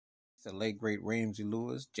The late great Ramsey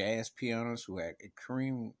Lewis, jazz pianist who had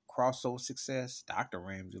extreme crossover success. Dr.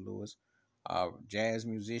 Ramsey Lewis, jazz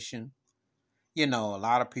musician. You know, a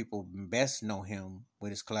lot of people best know him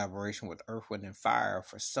with his collaboration with Earth, Wind, and Fire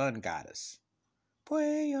for Sun Goddess.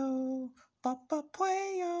 Pueyo, papa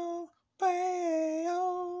pueyo,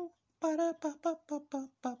 pueyo, para pa pa pa pa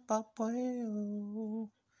pa pa pueyo.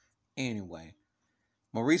 Anyway,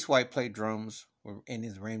 Maurice White played drums in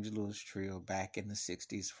his Ramsey Lewis trio back in the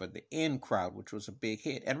 60s for the In Crowd, which was a big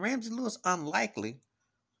hit. And Ramsey Lewis, unlikely,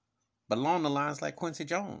 but along the lines like Quincy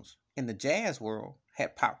Jones, in the jazz world,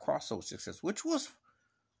 had pop crossover success, which was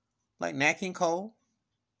like Nat King Cole,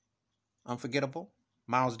 Unforgettable,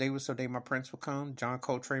 Miles Davis, So Day My Prince Will Come, John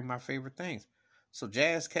Coltrane, My Favorite Things. So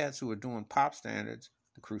jazz cats who were doing pop standards,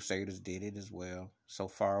 the Crusaders did it as well, So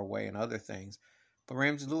Far Away and other things. But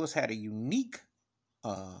Ramsey Lewis had a unique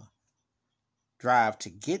drive to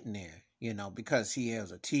get in there, you know, because he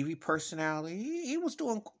has a TV personality. He was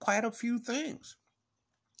doing quite a few things.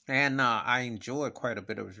 And I enjoyed quite a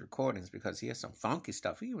bit of his recordings because he has some funky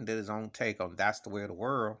stuff. He even did his own take on That's the Way of the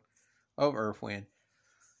World of Earth Wind.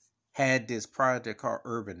 Had this project called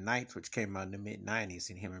Urban Nights, which came out in the mid-90s,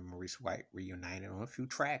 and him and Maurice White reunited on a few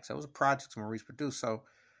tracks. That was a project Maurice produced, so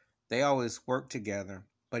they always worked together.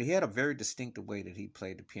 But he had a very distinctive way that he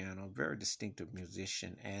played the piano, a very distinctive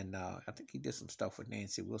musician. And I think he did some stuff with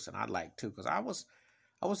Nancy Wilson I liked too, because I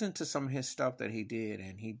was into some of his stuff that he did,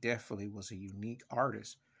 and he definitely was a unique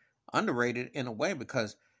artist. Underrated in a way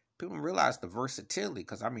because people realize the versatility,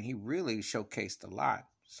 because I mean he really showcased a lot.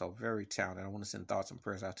 So very talented. I want to send thoughts and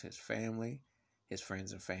prayers out to his family, his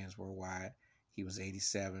friends and fans worldwide. He was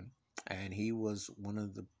 87, and he was one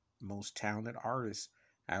of the most talented artists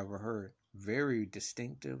I ever heard. Very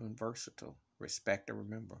distinctive and versatile. Respect and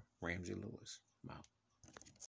remember, Ramsey Lewis. I'm out.